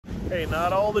Hey,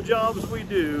 not all the jobs we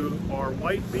do are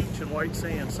white beach and white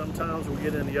sand. Sometimes we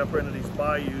get in the upper end of these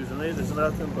bayous and it is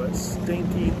nothing but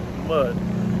stinky mud.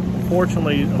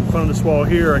 Unfortunately, in front of this wall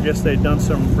here, I guess they'd done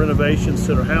some renovations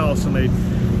to their house and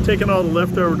they'd taken all the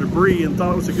leftover debris and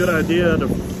thought it was a good idea to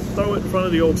throw it in front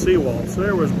of the old seawall. So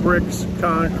there was bricks,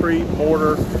 concrete,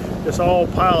 mortar, it's all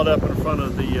piled up in front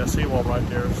of the seawall right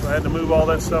there. So I had to move all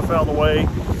that stuff out of the way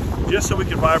just so we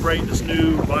could vibrate this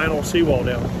new vinyl seawall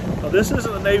down. Now, this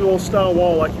isn't a naval style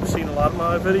wall like you've seen in a lot of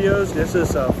my videos. This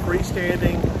is a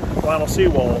freestanding vinyl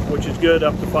seawall, which is good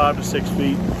up to 5 to 6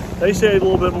 feet. They say a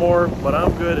little bit more, but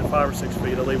I'm good at 5 or 6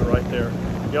 feet. I'll leave it right there.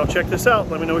 Y'all check this out.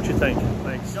 Let me know what you think.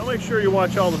 Thanks. Y'all make sure you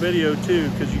watch all the video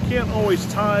too, because you can't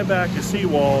always tie back a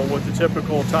seawall with the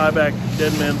typical tie back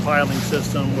dead man piling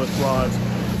system with rods.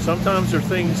 Sometimes there are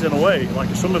things in a way, like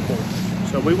a swimming pool.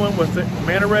 So we went with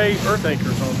manta ray earth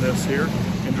anchors on this here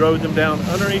and drove them down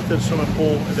underneath the swimming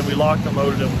pool, and then we locked and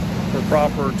loaded them for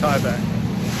proper tie-back.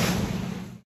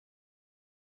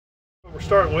 We're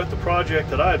starting with the project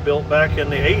that I had built back in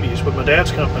the 80s with my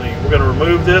dad's company. We're going to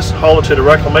remove this, haul it to the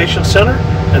reclamation center,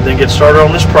 and then get started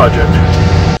on this project.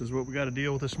 This is what we got to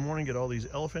deal with this morning. Get all these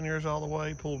elephant ears all the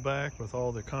way pulled back with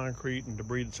all the concrete and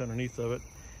debris that's underneath of it.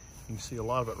 You can see a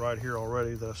lot of it right here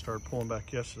already that I started pulling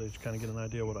back yesterday to kind of get an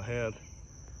idea of what I had.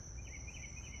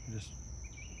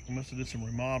 I must have did some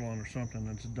remodeling or something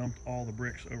and just dumped all the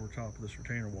bricks over top of this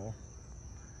retainer wall.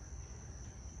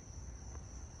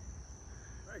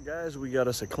 All right, guys, we got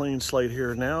us a clean slate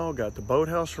here now. Got the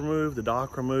boathouse removed, the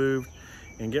dock removed,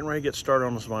 and getting ready to get started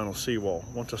on this vinyl seawall.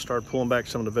 Once I start pulling back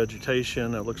some of the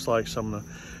vegetation, it looks like some of the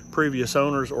previous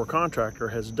owners or contractor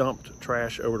has dumped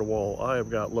trash over the wall. I have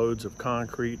got loads of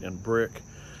concrete and brick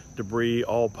debris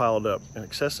all piled up in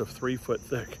excess of 3 foot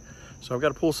thick. So I've got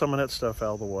to pull some of that stuff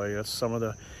out of the way. That's some of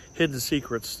the hidden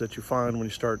secrets that you find when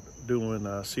you start doing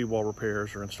seawall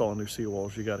repairs or installing new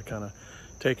seawalls. You got to kind of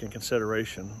take in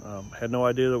consideration. Had no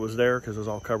idea that it was there because it was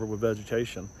all covered with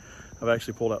vegetation. I've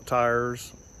actually pulled out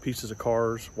tires, pieces of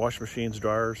cars, washing machines,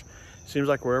 dryers. Seems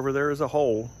like wherever there is a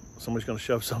hole, somebody's going to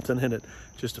shove something in it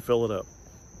just to fill it up.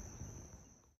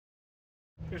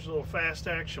 Here's a little fast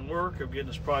action work of getting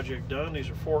this project done. These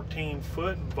are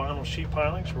 14-foot vinyl sheet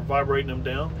pilings. We're vibrating them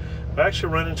down. I've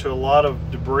actually run into a lot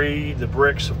of debris, the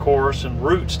bricks of course, and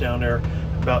roots down there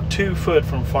about 2 foot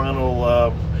from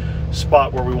final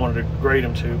spot where we wanted to grade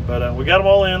them to. But we got them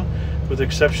all in with the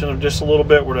exception of just a little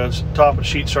bit where the top of the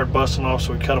sheet started busting off,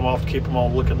 so we cut them off to keep them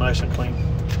all looking nice and clean.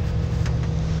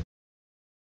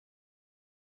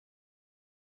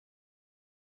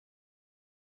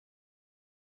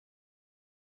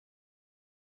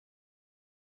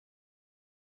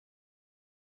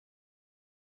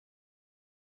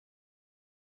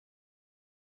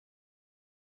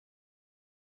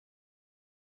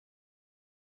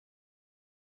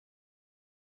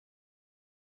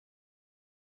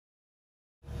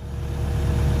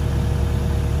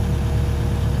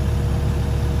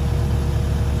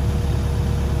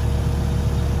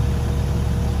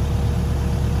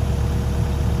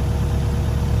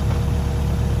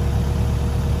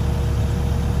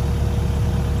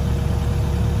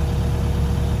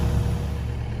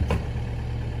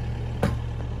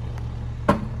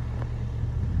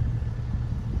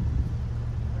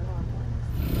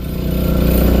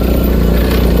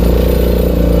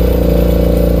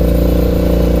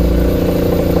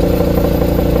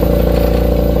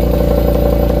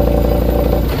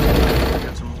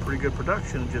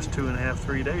 In just 2.5,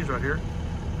 3 days right here.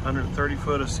 130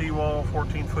 foot of seawall,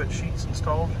 14-foot sheets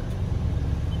installed.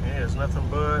 Yeah, it's nothing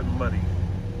but muddy.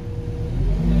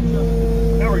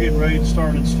 Now we're getting ready to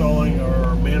start installing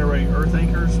our manta ray earth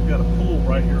anchors. We've got a pool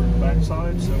right here on the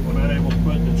backside, so we're not able to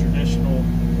put the traditional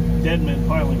dead man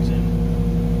pilings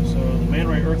in. So the manta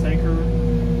ray earth anchor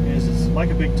it's like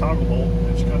a big toggle bolt.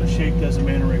 It's kind of shaped as a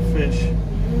manta ray fish.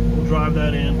 We'll drive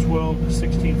that in 12 to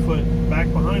 16 foot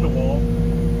back behind the wall.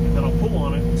 Then I'll pull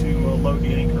on it to load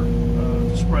the anchor,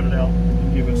 to spread it out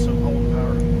and give it some holding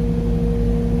power.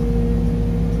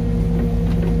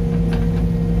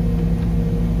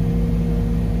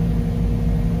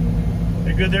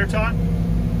 You good there, Todd?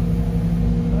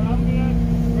 I'm good.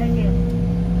 Right there.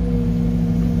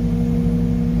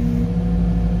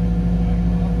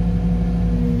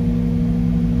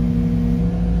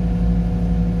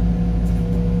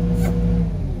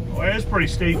 Well, it is pretty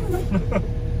steep.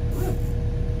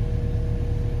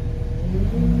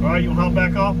 All right, you want to hop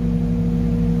back off?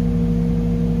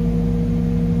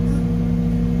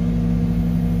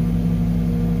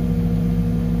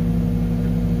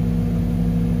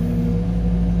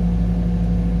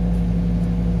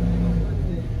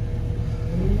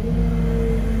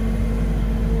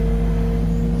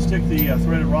 stick the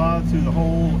threaded rod through the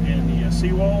hole in the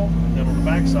seawall, and then on the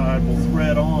back side we'll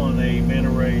thread on a manta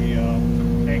ray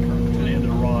anchor to the end of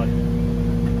the rod.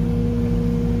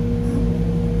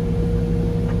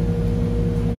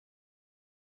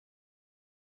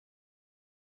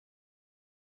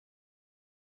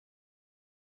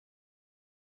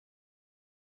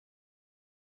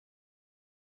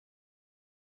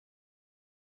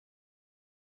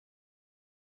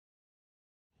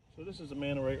 So this is the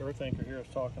manta ray earth anchor here I was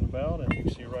talking about, and you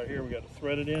can see right here we got it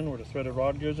threaded in where the threaded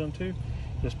rod goes into.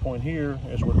 This point here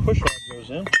is where the push rod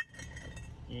goes in,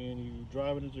 and you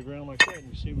drive it into the ground like that,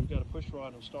 and you see we've got a push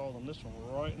rod installed on this one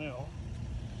right now,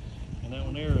 and that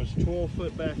one there is 12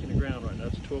 foot back in the ground right now.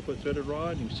 That's a 12-foot threaded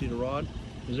rod. You can see the rod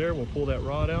is there. We'll pull that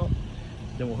rod out,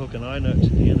 then we'll hook an eye nut to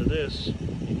the end of this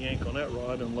and yank on that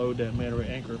rod and load that manta ray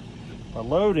anchor. By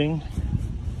loading,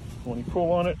 when you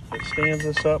pull on it, it stands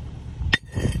this up,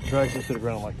 drags it to the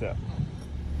ground like that.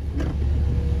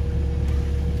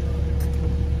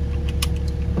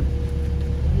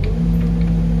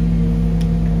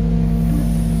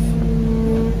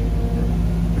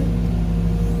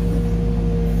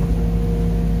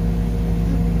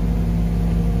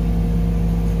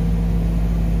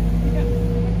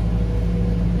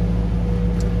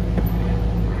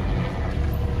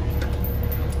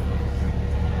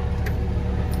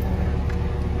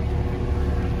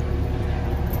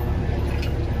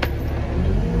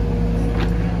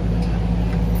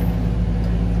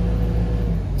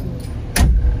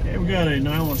 Got a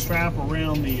nylon strap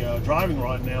around the driving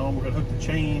rod now, and we're going to hook the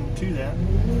chain to that.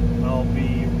 I'll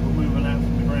be removing that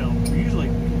from the ground. We usually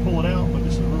pull it out, but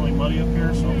this is really muddy up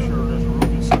here, so I'm sure there's a real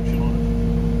good suction on it.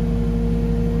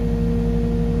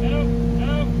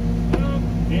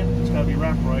 Yeah, it's got to be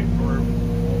wrapped right or it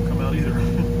won't come out either.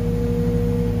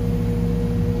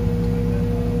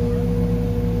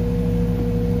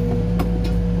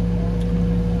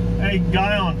 Hey,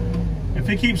 Guyon, if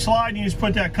it keeps sliding, you just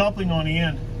put that coupling on the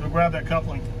end. Grab that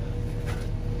coupling.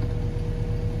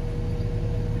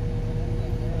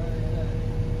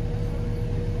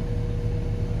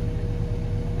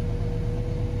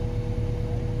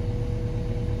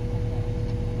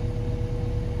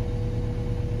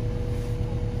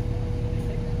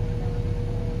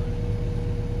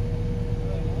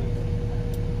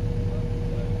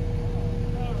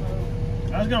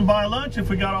 I was going to buy lunch if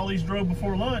we got all these drove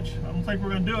before lunch. I don't think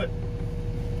we're going to do it.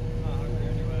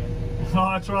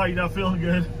 Oh, that's right, you're not feeling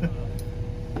good.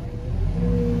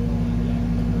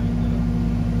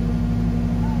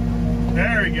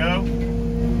 There we go.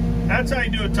 That's how you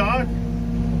do it, Todd.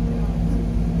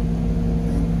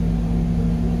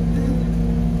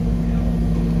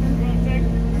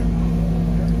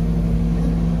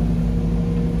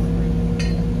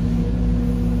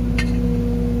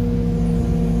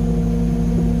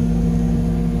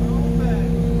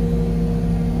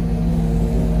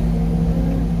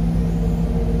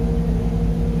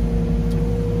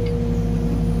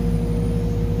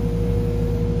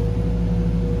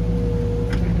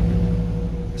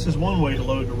 This is one way to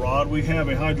load the rod. We have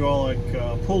a hydraulic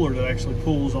puller that actually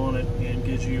pulls on it and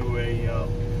gives you a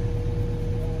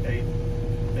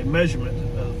measurement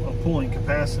of pulling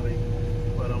capacity.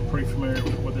 But I'm pretty familiar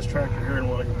with this tractor here and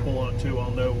what I can pull on it too. I'll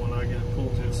know when I get it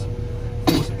pulled to its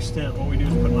fullest extent. What we do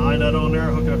is put an eye nut on there,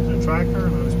 hook it up to the tractor,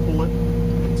 and I just pull it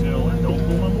until it don't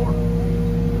pull no more.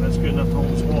 And that's good enough to hold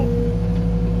this wall.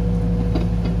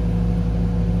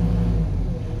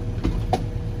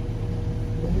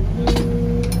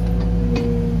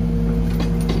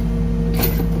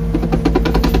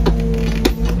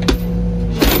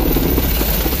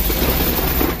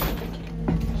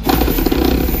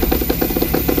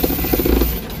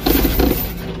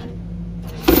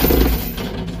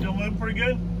 Pretty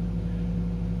good?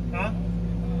 Huh?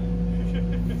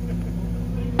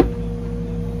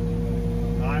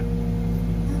 Alright.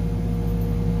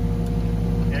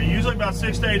 Yeah, usually about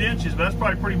 6 to 8 inches, but that's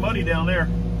probably pretty muddy down there.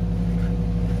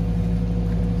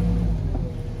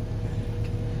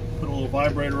 Put a little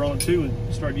vibrator on too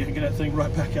and start yanking that thing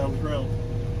right back out of the ground.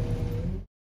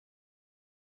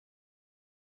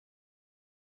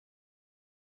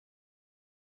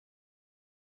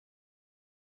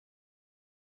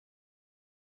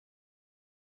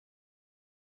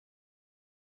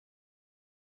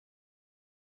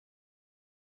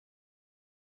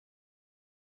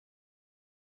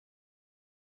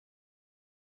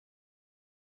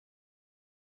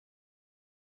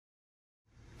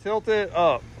 Tilt it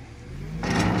up.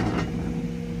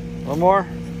 One more.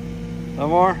 One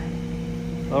more.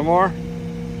 One more.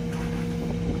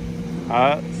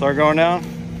 Alright, start going down.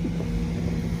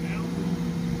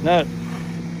 No.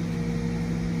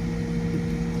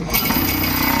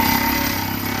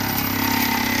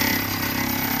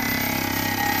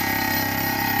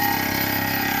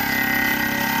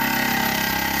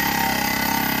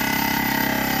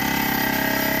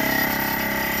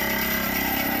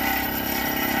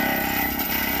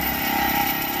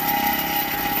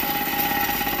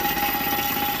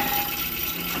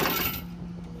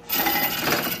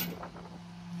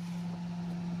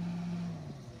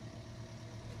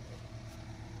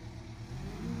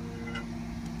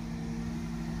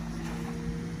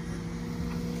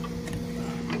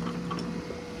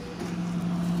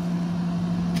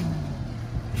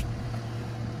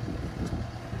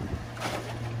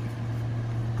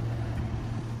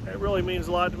 really means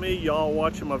a lot to me, y'all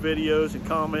watching my videos and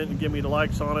comment and give me the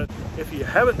likes on it. If you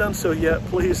haven't done so yet,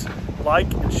 please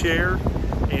like and share.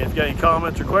 And if you got any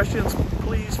comments or questions,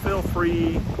 please feel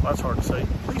free, well, that's hard to say,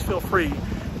 please feel free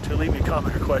to leave me a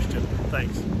comment or question.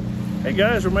 Thanks. Hey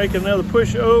guys, we're making another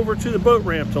push over to the boat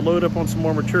ramp to load up on some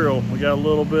more material. We got a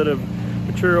little bit of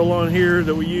material on here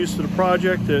that we used for the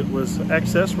project that was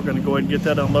excess. We're going to go ahead and get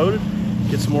that unloaded,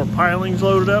 get some more pilings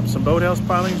loaded up, some boathouse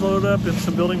pilings loaded up, and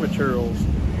some building materials.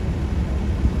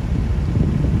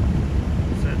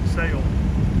 Set sail.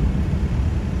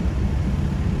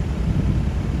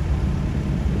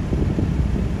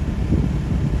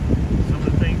 Some of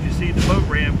the things you see at the boat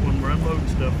ramp when we're unloading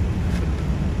stuff.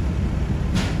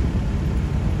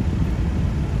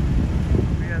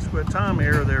 What time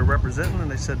era they're representing,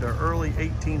 and they said they're early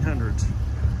 1800s.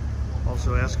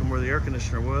 Also asked them where the air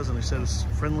conditioner was, and they said it's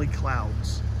friendly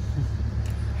clouds.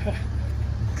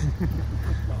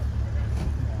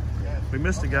 We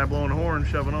missed a guy blowing a horn,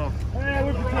 shoving off. Yeah,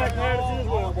 we protect that as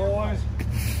well, boys.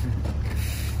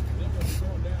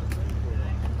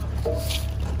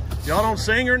 Y'all don't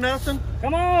sing or nothing?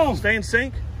 Come on! Stay in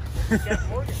sync?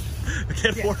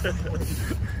 Captain Morgan.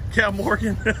 Captain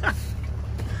Morgan.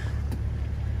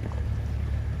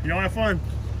 Y'all have fun.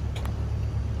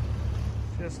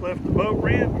 Just left the boat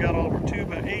ramp, got all of our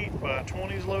 2x8 by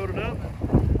 20s loaded up.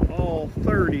 All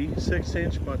 30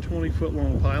 6-inch by 20-foot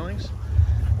long pilings.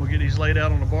 We'll get these laid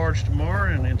out on the barge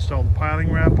tomorrow and install the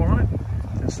piling wrap on it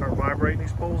and start vibrating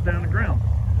these poles down the ground.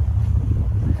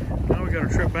 Now we got our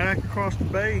trip back across the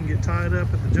bay and get tied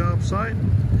up at the job site,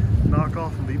 knock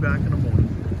off and be back in the morning.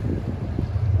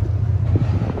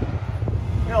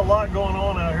 We got a lot going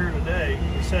on out here today.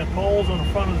 We set poles on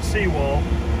the front of the seawall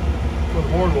for the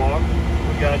boardwalk.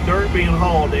 We got dirt being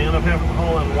hauled in. I'm having to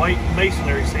haul in white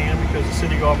masonry sand because the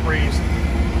city Gulf Breeze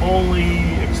only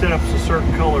accepts a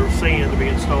certain color of sand to be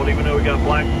installed. Even though we got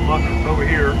black muck over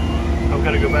here, I've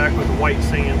got to go back with the white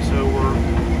sand. So we're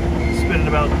spending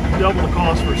about double the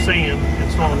cost for sand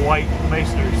installing white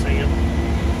masonry sand.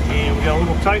 And we got a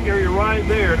little tight area right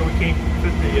there that we can't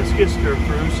fit the skid steer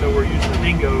through, so we're using a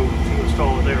dingo to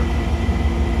install it there.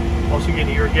 Also getting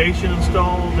the irrigation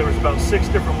installed. There was about 6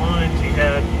 different lines. He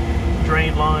had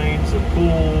drain lines and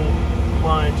pool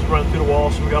lines run through the wall,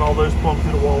 so we got all those plumbed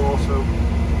through the wall also.